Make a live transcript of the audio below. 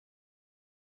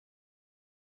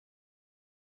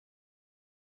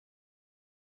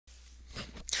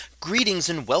Greetings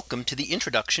and welcome to the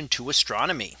introduction to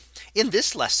astronomy. In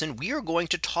this lesson, we are going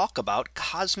to talk about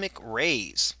cosmic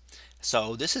rays.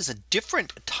 So this is a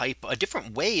different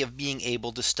way of being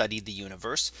able to study the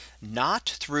universe, not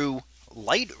through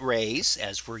light rays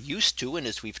as we're used to and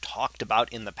as we've talked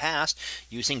about in the past,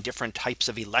 using different types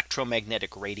of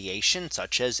electromagnetic radiation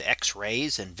such as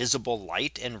X-rays and visible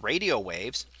light and radio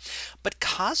waves. But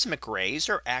cosmic rays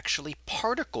are actually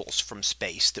particles from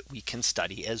space that we can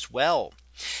study as well.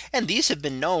 And these have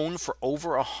been known for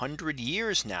over 100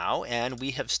 years now, and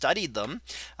we have studied them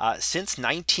since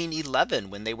 1911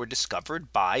 when they were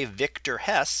discovered by Victor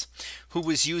Hess, who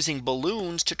was using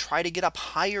balloons to try to get up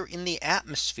higher in the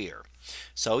atmosphere.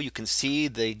 So you can see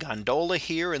the gondola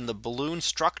here in the balloon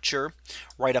structure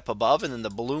right up above, and then the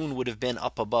balloon would have been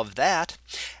up above that.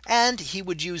 And he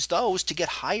would use those to get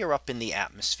higher up in the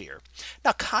atmosphere.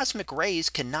 Now, cosmic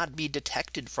rays cannot be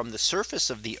detected from the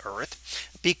surface of the Earth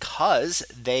because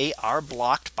they are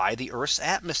blocked by the Earth's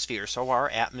atmosphere. So our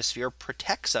atmosphere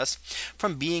protects us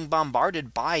from being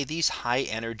bombarded by these high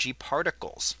energy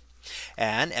particles.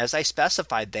 And as I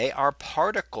specified, they are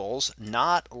particles,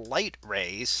 not light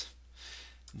rays,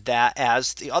 that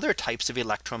as the other types of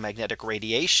electromagnetic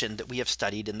radiation that we have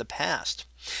studied in the past.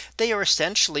 They are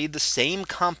essentially the same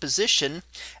composition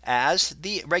as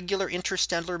the regular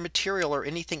interstellar material or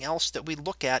anything else that we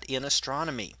look at in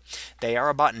astronomy. They are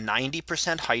about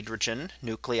 90% hydrogen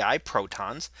nuclei,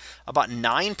 protons, about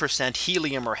 9%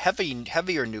 helium or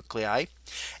heavier nuclei,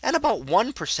 and about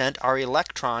 1% are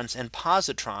electrons and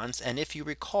positrons. And if you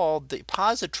recall, the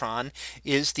positron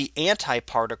is the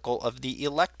antiparticle of the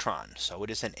electron. So it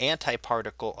is an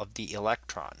antiparticle of the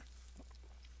electron.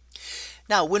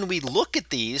 Now, when we look at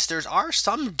these, there are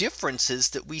some differences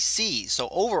that we see. So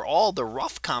overall, the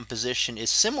rough composition is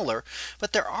similar,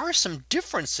 but there are some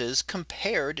differences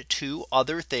compared to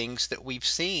other things that we've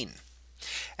seen.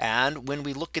 And when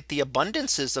we look at the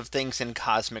abundances of things in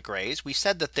cosmic rays, we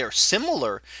said that they're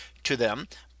similar to them,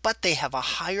 but they have a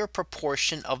higher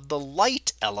proportion of the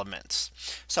light elements.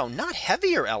 So not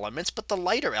heavier elements, but the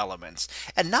lighter elements,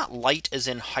 and not light as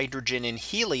in hydrogen and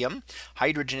helium.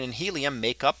 Hydrogen and helium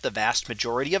make up the vast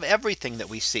majority of everything that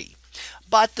we see.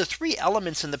 But the three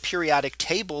elements in the periodic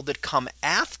table that come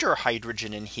after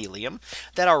hydrogen and helium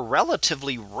that are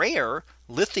relatively rare,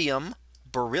 lithium,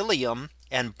 beryllium,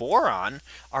 and boron,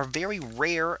 are very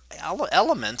rare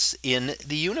elements in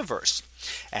the universe.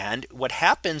 And what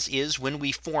happens is when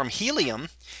we form helium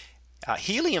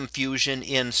fusion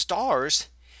in stars,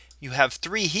 you have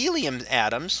three helium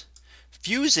atoms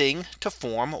fusing to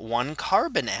form one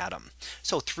carbon atom.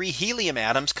 So three helium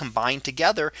atoms combine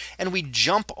together, and we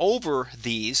jump over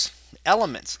these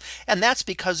elements. And that's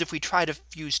because if we try to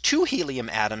fuse two helium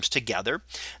atoms together,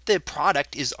 the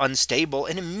product is unstable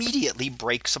and immediately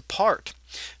breaks apart.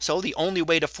 So the only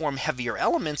way to form heavier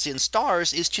elements in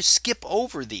stars is to skip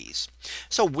over these.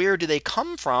 So where do they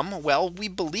come from? Well, we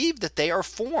believe that they are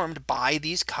formed by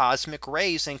these cosmic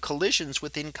rays and collisions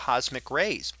within cosmic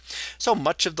rays. So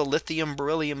much of the lithium,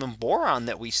 beryllium, and boron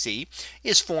that we see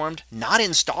is formed not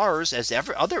in stars as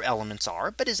other elements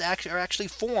are, but are actually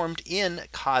formed in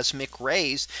cosmic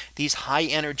rays, these high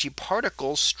energy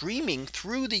particles streaming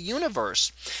through the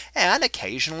universe and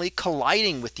occasionally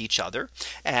colliding with each other.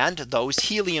 And those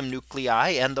helium nuclei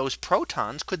and those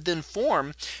protons could then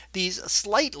form these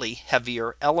slightly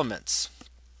heavier elements.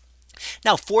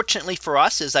 Now, fortunately for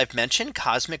us, as I've mentioned,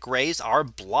 cosmic rays are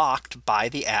blocked by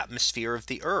the atmosphere of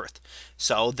the Earth.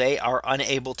 So they are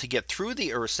unable to get through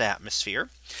the Earth's atmosphere.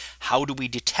 How do we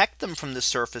detect them from the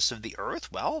surface of the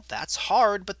Earth? Well, that's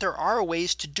hard, but there are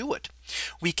ways to do it.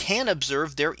 We can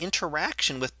observe their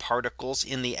interaction with particles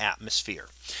in the atmosphere.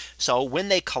 So when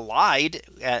they collide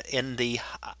in the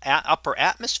upper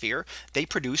atmosphere, they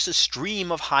produce a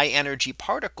stream of high energy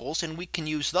particles, and we can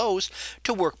use those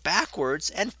to work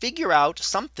backwards and figure out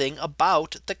something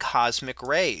about the cosmic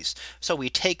rays. So we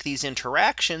take these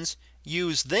interactions,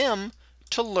 use them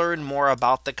to learn more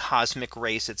about the cosmic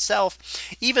rays itself,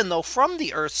 even though from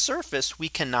the Earth's surface we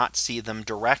cannot see them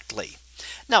directly.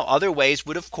 Now, other ways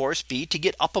would of course be to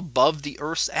get up above the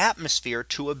Earth's atmosphere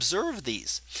to observe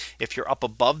these. If you're up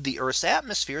above the Earth's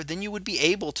atmosphere, then you would be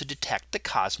able to detect the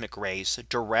cosmic rays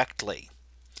directly.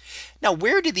 Now,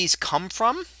 where do these come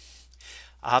from?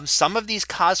 Some of these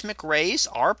cosmic rays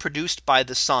are produced by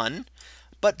the sun,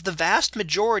 but the vast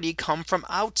majority come from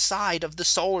outside of the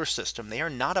solar system. They are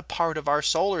not a part of our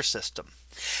solar system.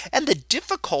 And the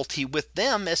difficulty with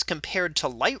them as compared to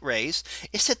light rays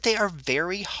is that they are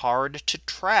very hard to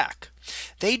track.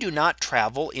 They do not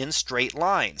travel in straight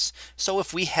lines. So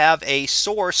if we have a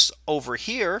source over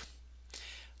here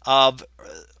of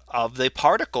of the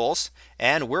particles,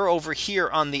 and we're over here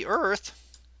on the Earth,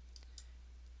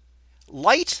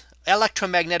 light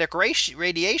electromagnetic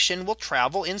radiation will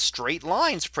travel in straight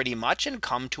lines pretty much and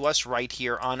come to us right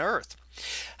here on Earth.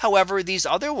 However, these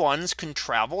other ones can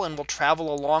travel and will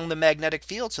travel along the magnetic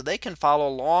field, so they can follow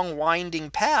long winding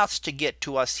paths to get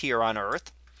to us here on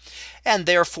Earth. And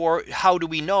therefore, how do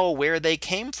we know where they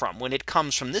came from? When it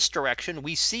comes from this direction,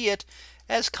 we see it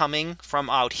as coming from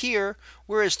out here,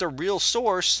 whereas the real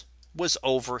source was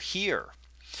over here.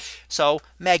 So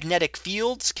magnetic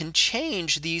fields can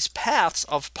change these paths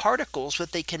of particles,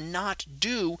 but they cannot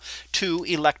do to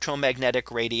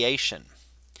electromagnetic radiation.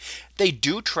 They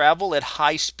do travel at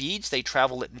high speeds. They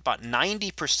travel at about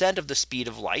 90% of the speed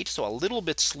of light, so a little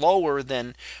bit slower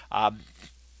than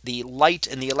the light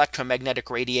and the electromagnetic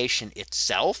radiation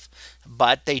itself,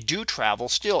 but they do travel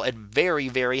still at very,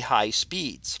 very high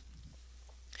speeds.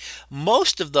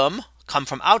 Most of them come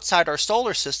from outside our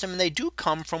solar system, and they do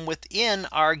come from within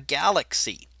our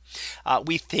galaxy.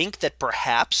 We think that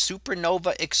perhaps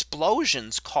supernova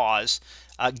explosions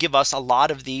give us a lot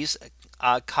of these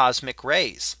cosmic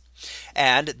rays.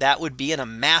 And that would be in a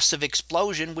massive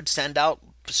explosion would send out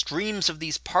streams of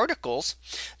these particles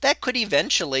that could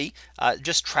eventually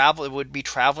just travel. It would be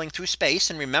traveling through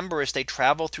space. And remember, as they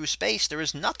travel through space, there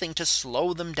is nothing to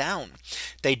slow them down.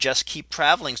 They just keep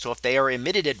traveling. So if they are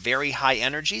emitted at very high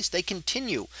energies, they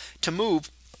continue to move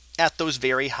at those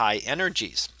very high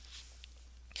energies.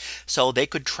 So they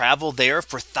could travel there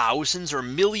for thousands or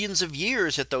millions of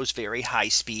years at those very high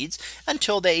speeds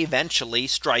until they eventually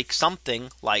strike something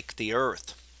like the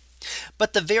Earth.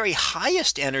 But the very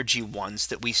highest energy ones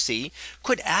that we see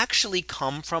could actually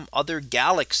come from other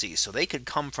galaxies. So they could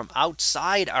come from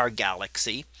outside our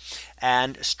galaxy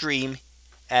and stream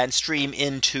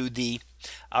into the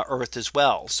Earth as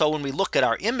well. So when we look at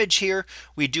our image here,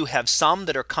 we do have some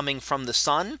that are coming from the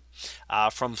sun,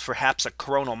 from perhaps a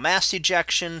coronal mass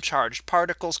ejection, charged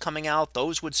particles coming out.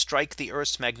 Those would strike the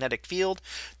Earth's magnetic field.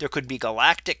 There could be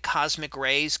galactic cosmic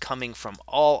rays coming from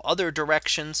all other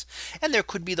directions. And there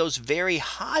could be those very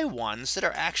high ones that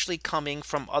are actually coming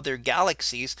from other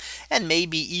galaxies and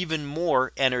maybe even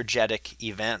more energetic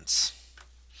events.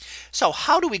 So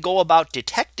how do we go about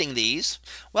detecting these?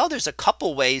 Well, there's a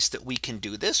couple ways that we can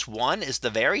do this. One is the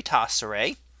Veritas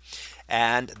array,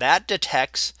 and that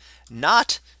detects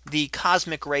not the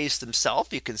cosmic rays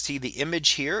themselves. You can see the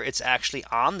image here. It's actually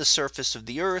on the surface of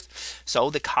the Earth. So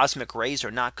the cosmic rays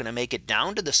are not going to make it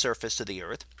down to the surface of the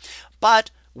Earth. But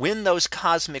when those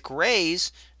cosmic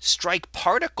rays strike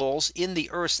particles in the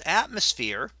Earth's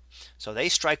atmosphere, so they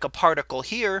strike a particle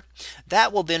here,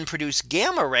 that will then produce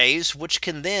gamma rays, which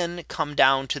can then come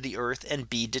down to the Earth and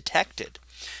be detected.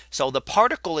 So the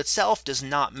particle itself does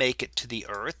not make it to the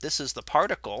Earth. This is the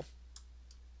particle.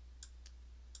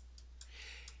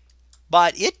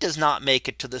 But it does not make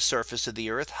it to the surface of the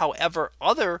Earth. However,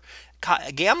 other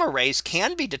gamma rays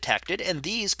can be detected, and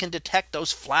these can detect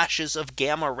those flashes of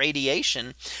gamma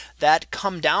radiation that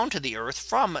come down to the Earth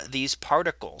from these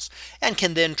particles, and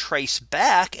can then trace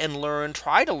back and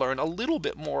try to learn a little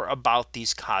bit more about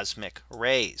these cosmic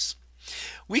rays.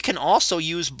 We can also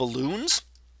use balloons.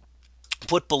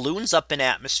 Put balloons up in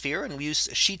atmosphere and use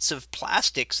sheets of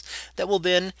plastics that will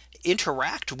then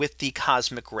interact with the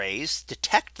cosmic rays,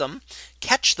 detect them,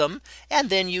 catch them, and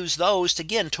then use those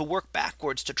again to work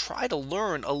backwards to try to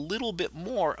learn a little bit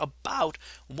more about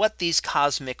what these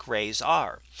cosmic rays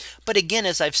are. But again,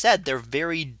 as I've said, they're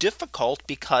very difficult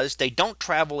because they don't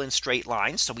travel in straight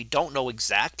lines. So we don't know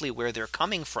exactly where they're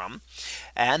coming from.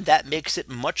 And that makes it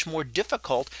much more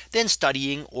difficult than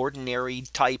studying ordinary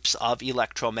types of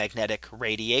electromagnetic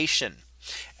radiation.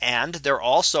 And they're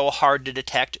also hard to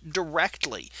detect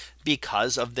directly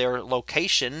because of their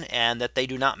location and that they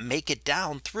do not make it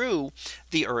down through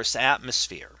the Earth's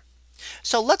atmosphere.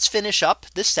 So let's finish up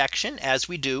this section as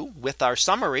we do with our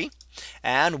summary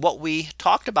and what we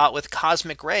talked about with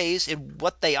cosmic rays and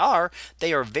what they are.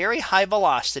 They are very high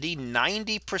velocity,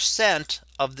 90%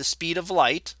 of the speed of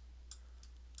light,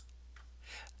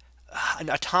 an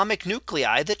atomic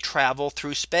nuclei that travel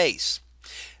through space.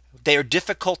 They are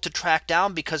difficult to track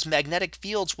down because magnetic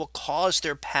fields will cause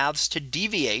their paths to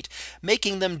deviate,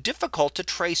 making them difficult to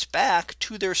trace back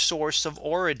to their source of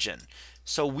origin.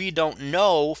 So we don't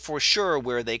know for sure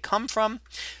where they come from.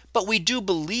 But we do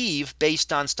believe,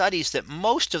 based on studies, that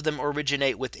most of them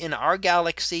originate within our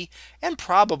galaxy and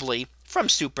probably from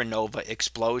supernova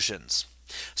explosions.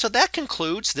 So that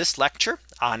concludes this lecture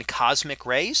on cosmic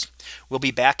rays. We'll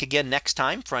be back again next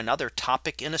time for another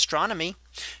topic in astronomy.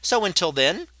 So until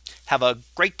then, have a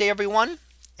great day, everyone,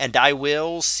 and I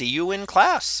will see you in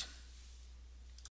class.